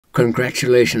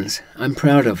Congratulations. I'm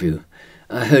proud of you.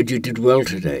 I heard you did well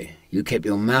today. You kept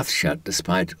your mouth shut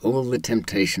despite all the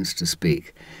temptations to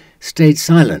speak. Stayed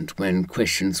silent when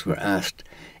questions were asked.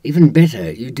 Even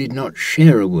better, you did not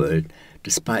share a word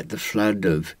despite the flood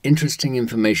of interesting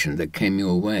information that came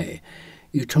your way.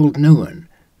 You told no one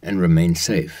and remained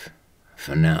safe.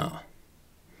 For now.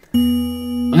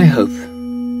 I hope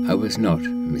I was not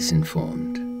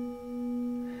misinformed.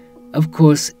 Of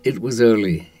course, it was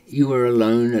early. You were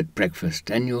alone at breakfast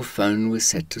and your phone was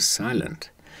set to silent.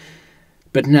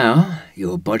 But now,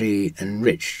 your body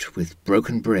enriched with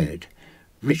broken bread,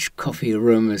 rich coffee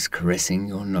aromas caressing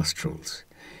your nostrils,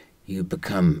 you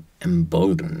become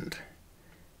emboldened.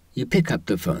 You pick up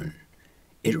the phone.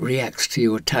 It reacts to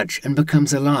your touch and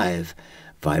becomes alive,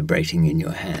 vibrating in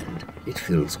your hand. It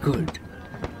feels good.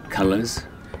 Colors,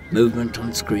 movement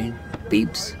on screen,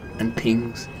 beeps and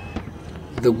pings.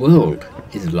 The world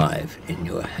is live in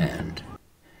your hand.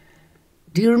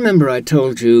 Do you remember I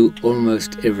told you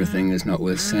almost everything is not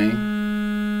worth saying?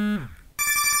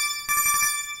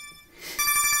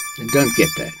 Don't get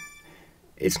that.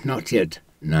 It's not yet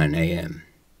 9 a.m.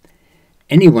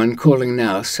 Anyone calling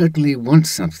now certainly wants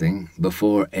something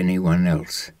before anyone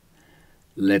else.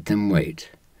 Let them wait.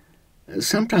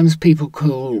 Sometimes people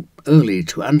call early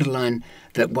to underline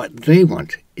that what they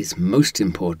want is most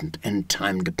important and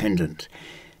time-dependent.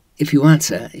 If you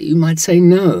answer, you might say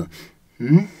no.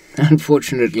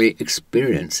 Unfortunately,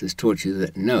 experience has taught you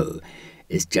that no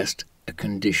is just a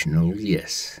conditional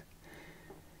yes.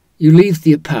 You leave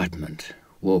the apartment,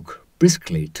 walk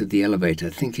briskly to the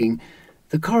elevator, thinking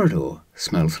the corridor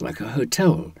smells like a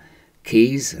hotel,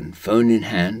 keys and phone in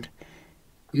hand.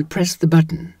 You press the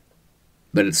button,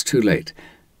 but it's too late.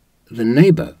 The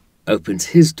neighbour opens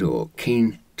his door,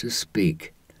 keen to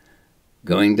speak.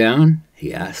 Going down?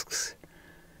 He asks.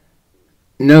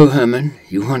 No, Herman,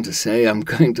 you want to say I'm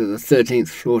going to the 13th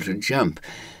floor to jump,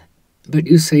 but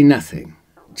you say nothing,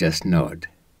 just nod.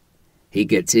 He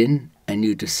gets in and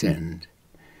you descend.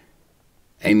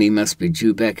 Amy must be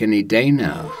due back any day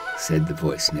now, said the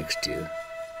voice next to you.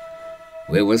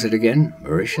 Where was it again?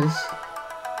 Mauritius?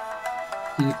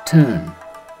 You turn.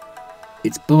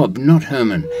 It's Bob, not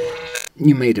Herman.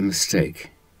 You made a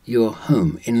mistake. You're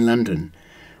home in London,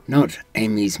 not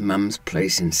Amy's mum's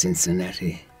place in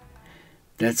Cincinnati.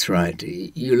 That's right.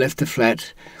 You left the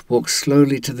flat, walked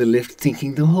slowly to the lift,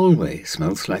 thinking the hallway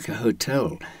smells like a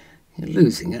hotel. You're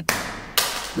losing it.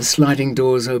 The sliding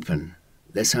doors open.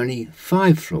 There's only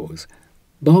 5 floors.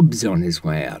 Bob's on his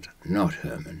way out, not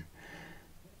Herman.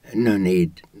 No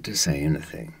need to say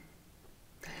anything.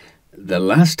 The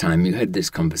last time you had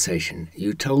this conversation,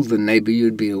 you told the neighbour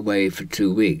you'd be away for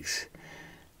 2 weeks.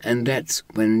 And that's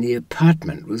when the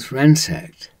apartment was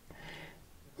ransacked.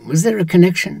 Was there a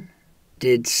connection?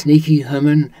 Did sneaky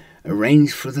Herman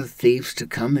arrange for the thieves to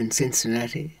come in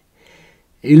Cincinnati?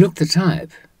 You looked the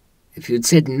type. If you'd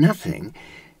said nothing,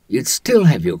 you'd still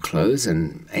have your clothes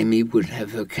and Amy would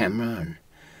have her camera.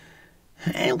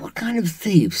 And what kind of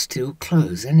thieves steal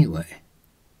clothes anyway?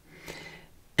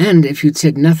 And if you'd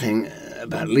said nothing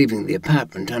about leaving the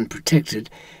apartment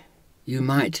unprotected, you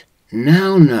might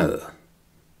now know,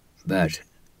 but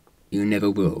you never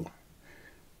will.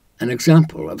 An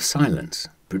example of silence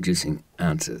producing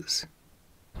answers.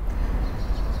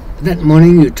 That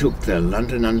morning you took the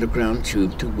London Underground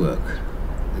tube to work.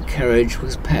 The carriage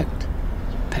was packed,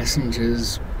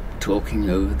 passengers talking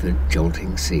over the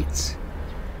jolting seats.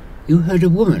 You heard a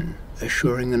woman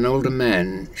assuring an older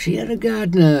man she had a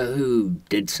gardener who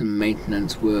did some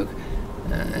maintenance work.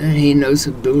 He knows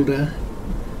a builder.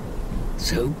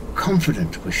 So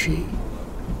confident was she.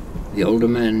 The older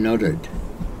man nodded.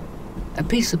 A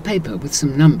piece of paper with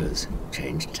some numbers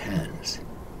changed hands.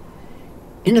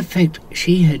 In effect,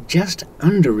 she had just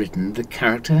underwritten the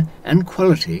character and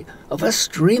quality of a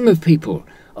stream of people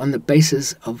on the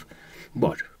basis of,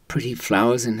 what, pretty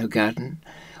flowers in her garden?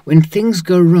 When things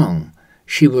go wrong,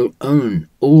 she will own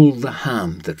all the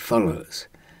harm that follows.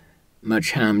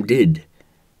 Much harm did,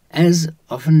 as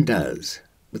often does,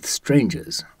 with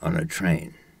strangers on a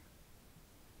train.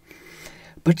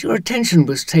 But your attention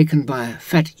was taken by a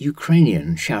fat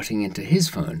Ukrainian shouting into his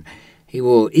phone. He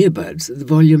wore earbuds, the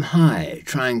volume high,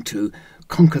 trying to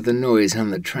conquer the noise on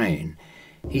the train.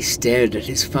 He stared at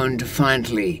his phone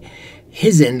defiantly,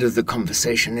 his end of the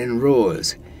conversation in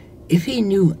roars. If he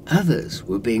knew others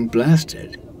were being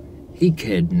blasted, he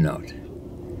cared not.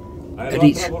 At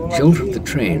each jolt of the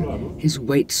train, his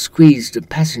weight squeezed a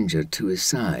passenger to his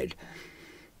side.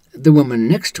 The woman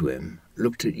next to him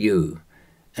looked at you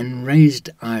and raised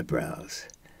eyebrows.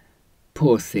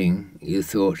 Poor thing, you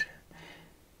thought.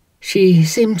 She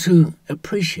seemed to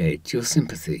appreciate your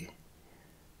sympathy.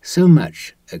 so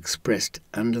much expressed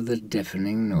under the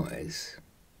deafening noise.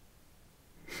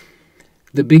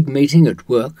 The big meeting at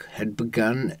work had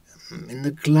begun in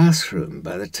the glassroom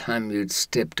by the time you'd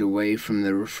stepped away from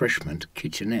the refreshment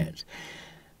kitchenette.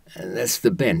 That's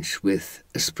the bench with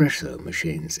espresso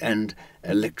machines and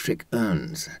electric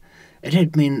urns. It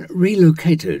had been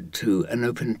relocated to an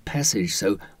open passage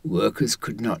so workers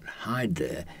could not hide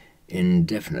there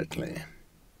indefinitely.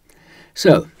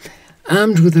 So,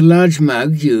 armed with a large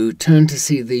mug, you turned to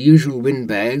see the usual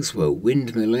windbags were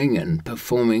windmilling and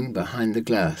performing behind the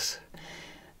glass.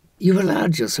 You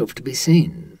allowed yourself to be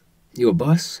seen. Your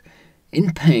boss,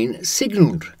 in pain,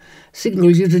 signalled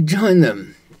you to join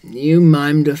them. You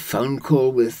mimed a phone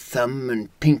call with thumb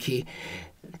and pinky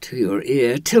to your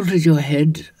ear, tilted your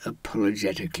head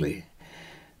apologetically,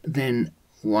 then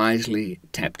wisely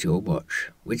tapped your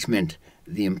watch, which meant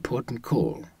the important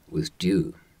call was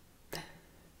due.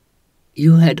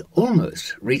 You had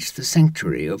almost reached the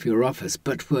sanctuary of your office,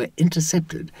 but were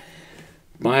intercepted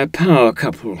by a power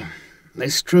couple. They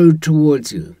strode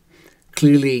towards you,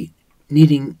 clearly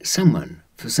needing someone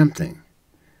for something.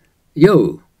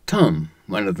 "Yo, Tom,"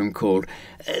 one of them called.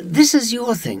 "This is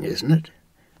your thing, isn't it?"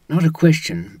 Not a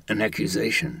question, an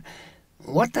accusation.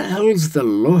 "What the hell's the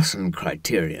Lawson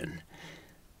criterion?"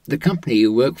 The company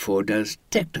you work for does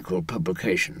technical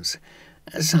publications,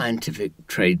 scientific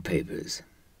trade papers.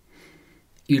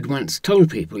 You'd once told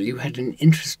people you had an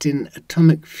interest in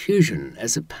atomic fusion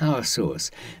as a power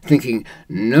source, thinking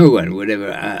no one would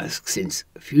ever ask since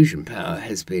fusion power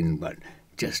has been,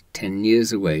 just 10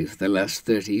 years away for the last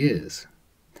 30 years.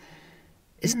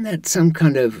 Isn't that some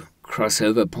kind of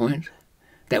crossover point?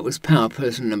 That was power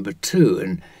person number 2,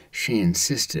 and she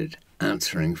insisted,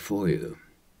 answering for you.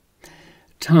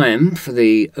 Time for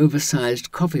the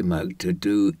oversized coffee mug to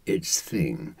do its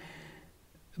thing.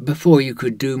 Before you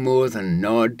could do more than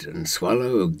nod and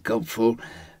swallow a gulpful,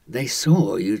 they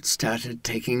saw you'd started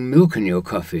taking milk in your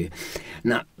coffee.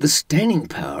 Now, the staining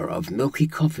power of milky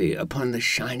coffee upon the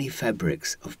shiny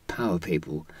fabrics of power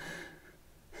people,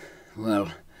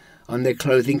 well, on their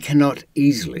clothing cannot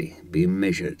easily be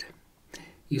measured.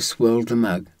 You swirled the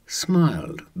mug,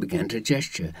 smiled, began to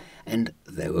gesture, and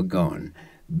they were gone,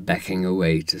 backing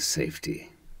away to safety.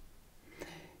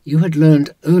 You had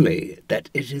learned early that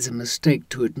it is a mistake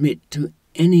to admit to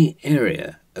any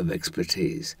area of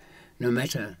expertise, no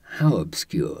matter how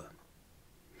obscure.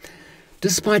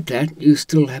 Despite that, you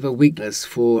still have a weakness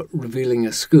for revealing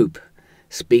a scoop,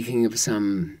 speaking of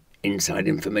some inside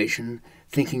information,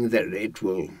 thinking that it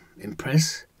will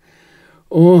impress,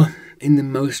 or in the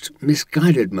most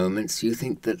misguided moments you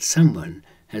think that someone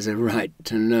has a right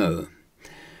to know,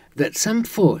 that some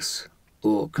force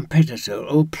or competitor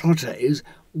or plotter is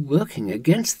working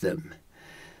against them.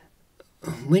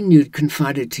 When you'd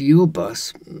confided to your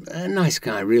boss, a nice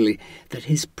guy really, that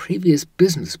his previous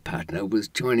business partner was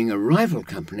joining a rival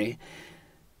company,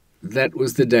 that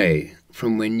was the day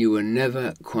from when you were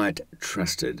never quite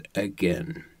trusted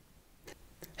again.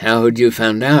 "How had you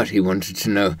found out?" he wanted to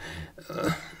know.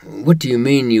 "What do you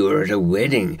mean you were at a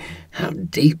wedding? How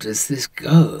deep does this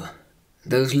go?"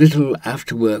 Those little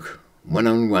after-work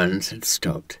one-on-ones had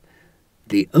stopped.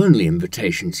 The only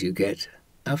invitations you get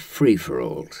are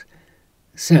free-for-alls.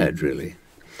 Sad, really.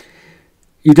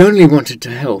 You'd only wanted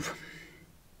to help.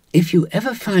 If you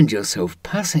ever find yourself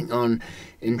passing on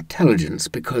intelligence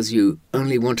because you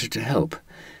only wanted to help,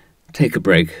 take a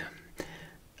break.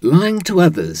 Lying to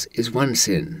others is one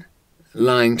sin.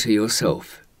 Lying to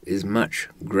yourself is much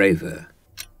graver.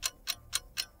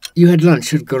 You had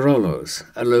lunch at Garolo's,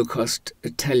 a low-cost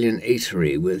Italian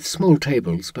eatery with small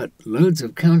tables but loads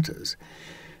of counters.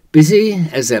 Busy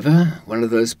as ever, one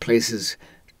of those places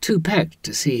too packed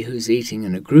to see who's eating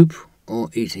in a group or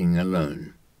eating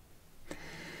alone.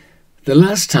 The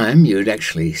last time you'd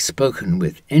actually spoken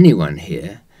with anyone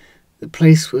here, the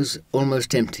place was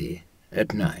almost empty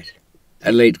at night.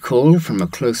 A late call from a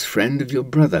close friend of your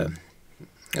brother.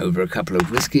 Over a couple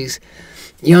of whiskies,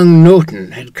 young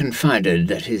Norton had confided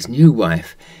that his new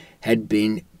wife had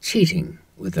been cheating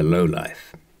with a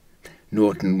lowlife.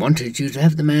 Norton wanted you to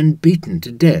have the man beaten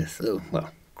to death,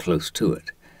 close to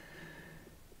it.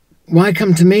 "Why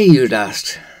come to me?" you'd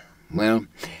asked. Well,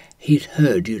 he'd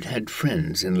heard you'd had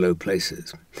friends in low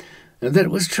places. That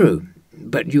was true,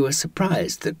 but you were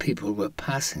surprised that people were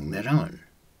passing that on.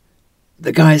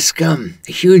 "The guy's scum,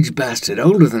 a huge bastard,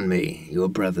 older than me," your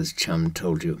brother's chum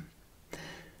told you.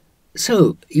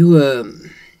 So you were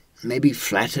maybe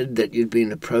flattered that you'd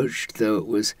been approached, though it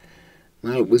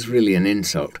was really an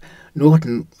insult.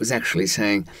 Norton was actually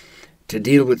saying, to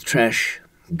deal with trash,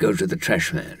 go to the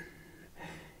trash man.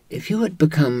 If you had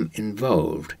become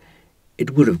involved,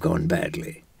 it would have gone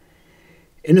badly.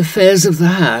 In affairs of the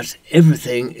heart,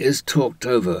 everything is talked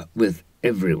over with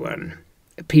everyone.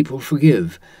 People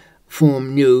forgive,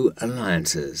 form new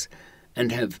alliances,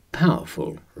 and have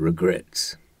powerful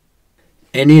regrets.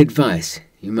 Any advice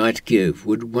you might give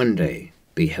would one day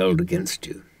be held against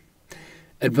you.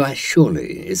 Advice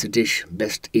surely is a dish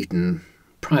best eaten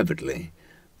privately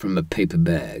from a paper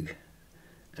bag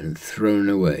and thrown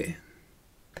away.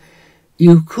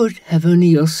 You could have only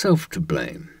yourself to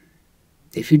blame.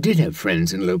 If you did have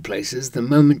friends in low places, the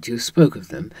moment you spoke of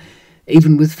them,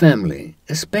 even with family,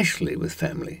 especially with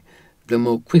family, the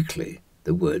more quickly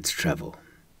the words travel.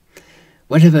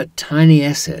 Whatever tiny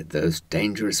asset those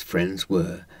dangerous friends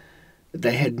were,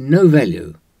 they had no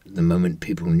value the moment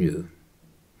people knew.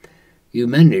 You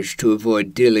managed to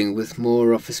avoid dealing with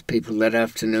more office people that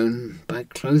afternoon by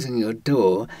closing your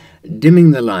door,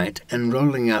 dimming the light, and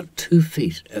rolling out 2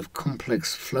 feet of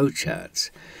complex flowcharts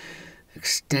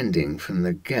extending from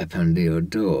the gap under your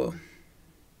door.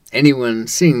 Anyone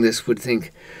seeing this would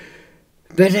think,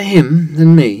 better him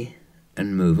than me,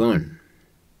 and move on.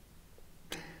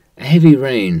 A heavy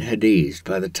rain had eased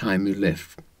by the time you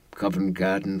left Covent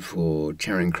Garden for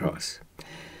Charing Cross.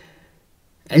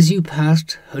 As you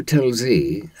passed Hotel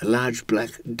Z, a large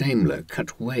black Daimler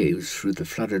cut waves through the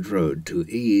flooded road to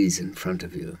ease in front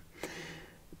of you.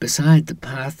 Beside the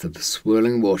path of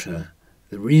swirling water,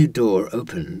 the rear door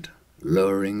opened,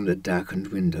 lowering the darkened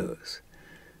windows.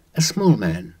 A small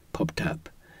man popped up,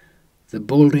 the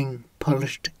balding,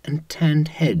 polished and tanned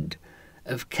head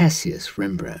of Cassius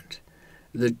Rembrandt,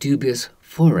 the dubious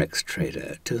forex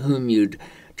trader to whom you'd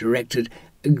directed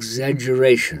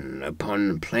exaggeration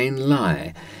upon plain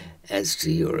lie as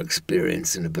to your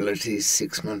experience and abilities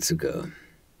 6 months ago.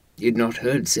 You'd not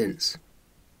heard since.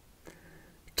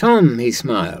 Tom, he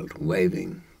smiled,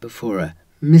 waving, before a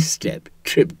misstep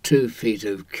tripped 2 feet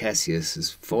of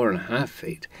Cassius's 4.5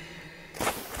 feet,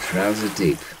 trouser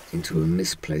deep into a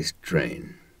misplaced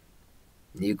drain.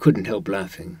 You couldn't help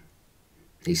laughing.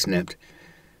 He snapped,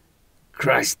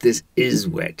 "Christ, this is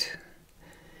wet."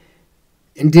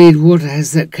 Indeed, water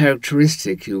has that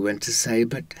characteristic, you went to say,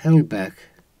 but held back.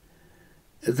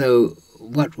 Though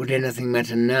what would anything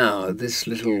matter now? This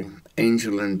little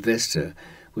angel investor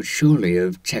would surely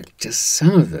have checked just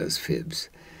some of those fibs,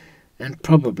 and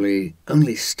probably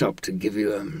only stopped to give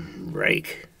you a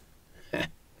rake.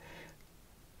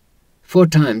 4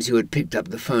 times you had picked up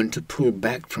the phone to pull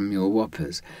back from your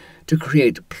whoppers, to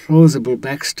create plausible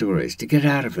backstories, to get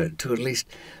out of it, to at least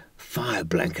fire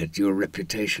blanket your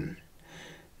reputation.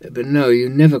 But no, you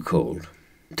never called.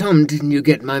 "Tom, didn't you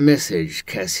get my message?"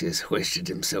 Cassius hoisted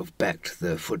himself back to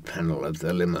the foot panel of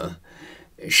the limo,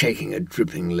 shaking a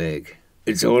dripping leg.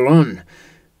 "It's all on.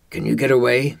 Can you get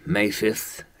away, May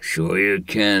 5th? "Sure you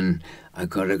can. I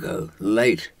gotta go.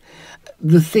 Late.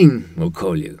 The thing will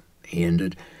call you," he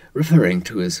ended, referring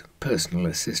to his personal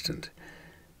assistant.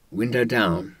 Window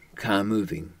down, car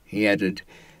moving, he added,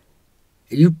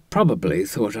 "You probably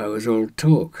thought I was all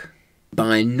talk.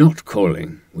 By not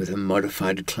calling with a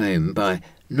modified claim, by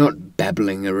not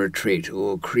babbling a retreat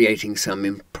or creating some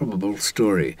improbable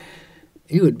story,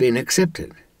 you had been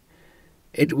accepted.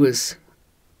 It was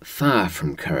far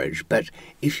from courage, but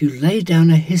if you lay down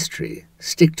a history,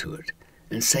 stick to it,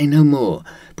 and say no more,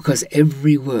 because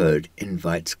every word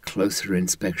invites closer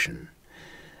inspection.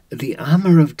 The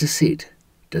armour of deceit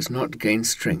does not gain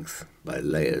strength by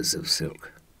layers of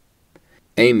silk."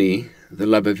 Amy, the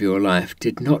love of your life,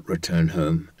 did not return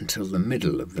home until the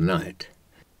middle of the night.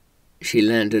 She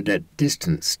landed at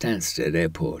distant Stansted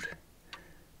Airport.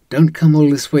 "Don't come all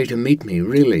this way to meet me,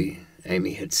 really,"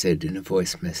 Amy had said in a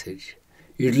voice message.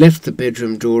 You'd left the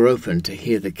bedroom door open to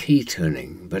hear the key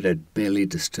turning, but it barely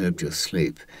disturbed your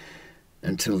sleep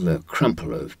until the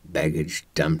crumple of baggage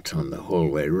dumped on the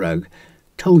hallway rug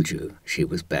told you she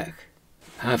was back.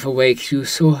 Half awake, you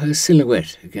saw her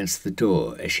silhouette against the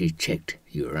door as she checked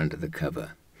you were under the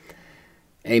cover.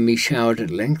 Amy showered at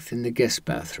length in the guest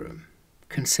bathroom,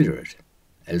 considerate,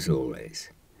 as always.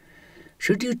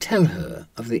 Should you tell her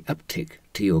of the uptick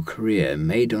to your career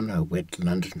made on a wet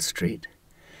London street?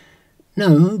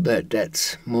 No, but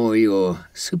that's more your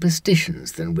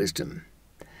superstitions than wisdom.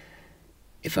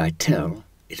 If I tell,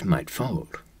 it might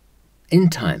fold. In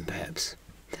time, perhaps.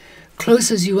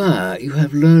 Close as you are, you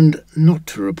have learned not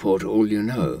to report all you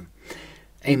know.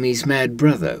 Amy's mad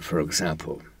brother, for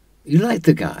example. You like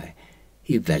the guy.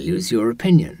 He values your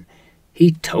opinion.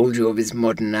 He told you of his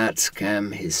modern art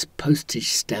scam, his postage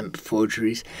stamp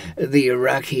forgeries, the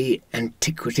Iraqi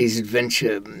antiquities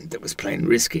adventure that was plain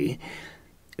risky.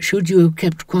 Should you have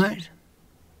kept quiet?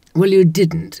 Well, you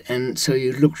didn't, and so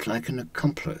you looked like an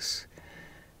accomplice.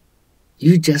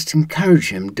 You just encourage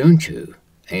him, don't you?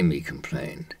 Amy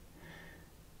complained.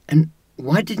 "And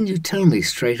why didn't you tell me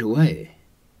straight away?"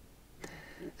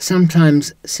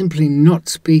 Sometimes simply not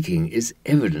speaking is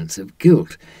evidence of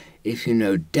guilt, if you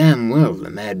know damn well the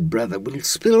mad brother will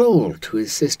spill all to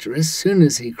his sister as soon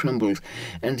as he crumbles,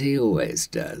 and he always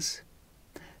does.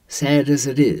 Sad as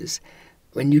it is,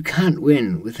 when you can't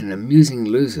win with an amusing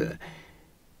loser,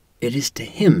 it is to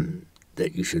him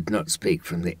that you should not speak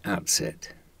from the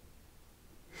outset.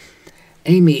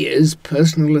 Amy is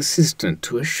personal assistant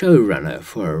to a showrunner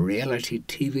for a reality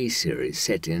TV series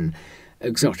set in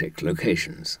exotic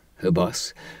locations. Her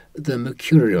boss, the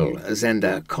mercurial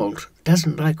Zandar Kolt,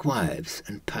 doesn't like wives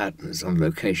and partners on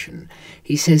location.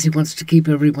 He says he wants to keep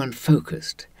everyone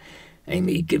focused.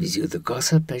 Amy gives you the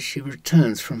gossip as she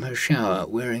returns from her shower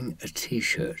wearing a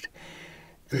T-shirt.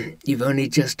 You've only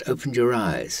just opened your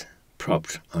eyes,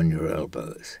 propped on your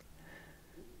elbows.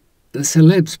 The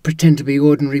celebs pretend to be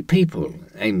ordinary people,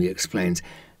 Amy explains.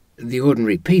 The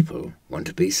ordinary people want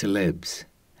to be celebs.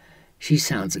 She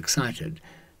sounds excited,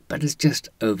 but is just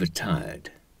overtired.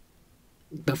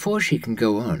 Before she can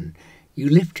go on, you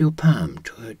lift your palm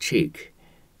to her cheek,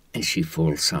 and she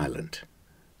falls silent,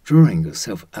 drawing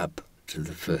yourself up to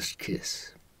the first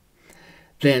kiss.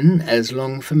 Then, as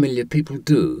long familiar people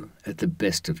do at the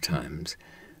best of times,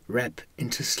 wrap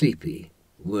into sleepy,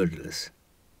 wordless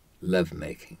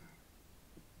love-making.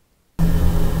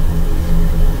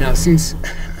 Now, since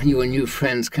your new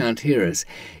friends can't hear us,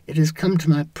 it has come to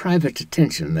my private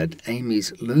attention that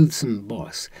Amy's loathsome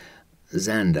boss,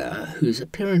 Zandar, whose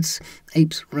appearance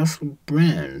apes Russell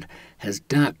Brand, has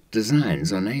dark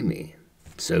designs on Amy.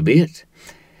 So be it.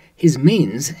 His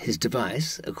means, his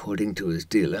device, according to his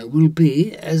dealer, will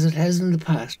be, as it has in the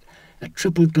past, a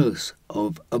triple dose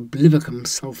of oblivicum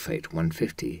sulfate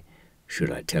 150.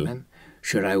 Should I tell him?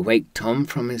 Should I wake Tom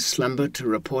from his slumber to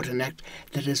report an act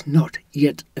that has not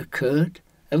yet occurred?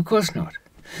 Of course not.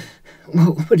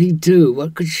 What would he do?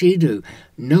 What could she do?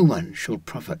 No one shall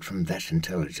profit from that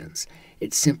intelligence.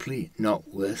 It's simply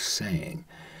not worth saying.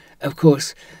 Of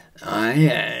course, I,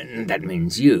 and that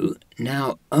means you,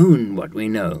 now own what we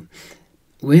know.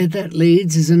 Where that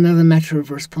leads is another matter of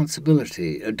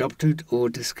responsibility, adopted or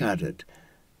discarded.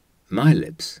 My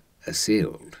lips are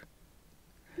sealed.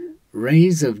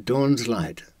 Rays of dawn's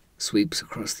light sweeps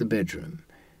across the bedroom.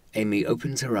 Amy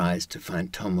opens her eyes to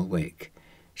find Tom awake.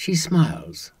 She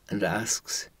smiles and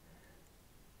asks,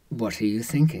 "What are you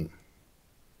thinking?"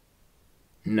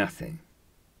 Nothing.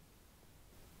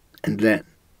 And that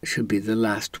should be the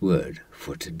last word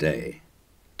for today,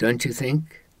 don't you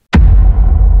think?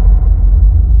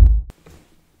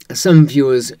 Some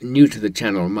viewers new to the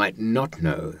channel might not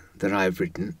know that I've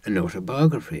written an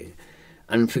autobiography,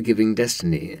 Unforgiving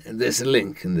Destiny. There's a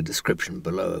link in the description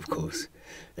below, of course.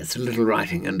 There's a little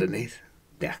writing underneath.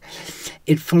 Yeah.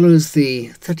 It follows the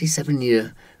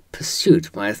 37-year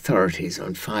pursuit by authorities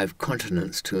on 5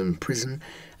 continents to imprison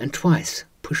and twice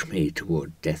push me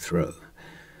toward death row.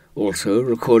 Also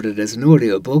recorded as an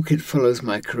audiobook, it follows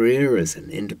my career as an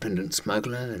independent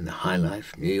smuggler in the high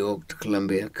life, New York to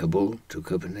Colombia, Kabul to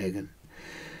Copenhagen.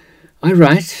 I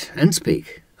write and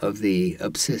speak of the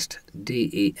obsessed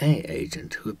DEA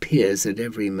agent who appears at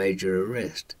every major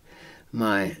arrest,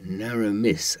 my narrow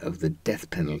miss of the death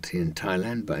penalty in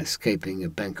Thailand by escaping a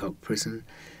Bangkok prison,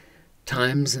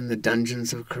 times in the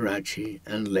dungeons of Karachi,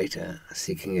 and later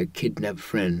seeking a kidnapped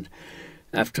friend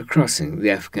after crossing the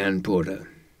Afghan border.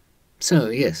 So,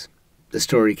 yes, the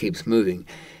story keeps moving.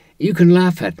 You can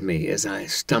laugh at me as I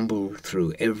stumble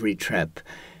through every trap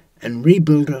and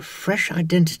rebuild a fresh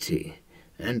identity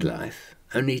and life,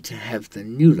 only to have the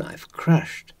new life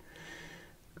crushed.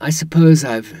 I suppose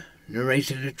I've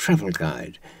narrated a travel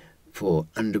guide for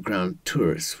underground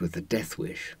tourists with a death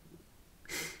wish.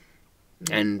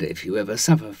 And if you ever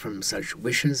suffer from such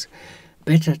wishes,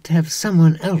 better to have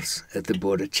someone else at the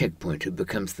border checkpoint who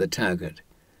becomes the target.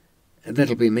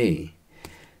 That'll be me.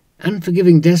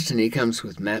 Unforgiving Destiny comes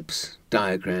with maps,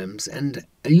 diagrams, and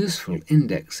a useful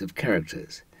index of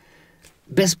characters.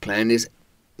 Best plan is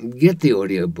get the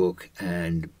audiobook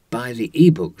and buy the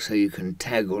ebook so you can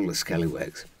tag all the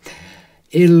scallywags.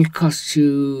 It'll cost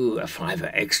you a $5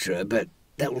 extra, but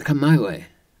that will come my way.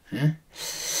 Huh?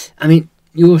 I mean,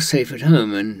 you're safe at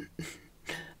home, and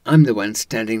I'm the one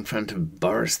standing in front of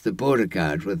Boris the border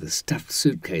guard with a stuffed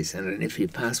suitcase and an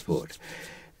iffy passport.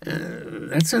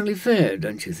 That's only fair,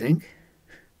 don't you think?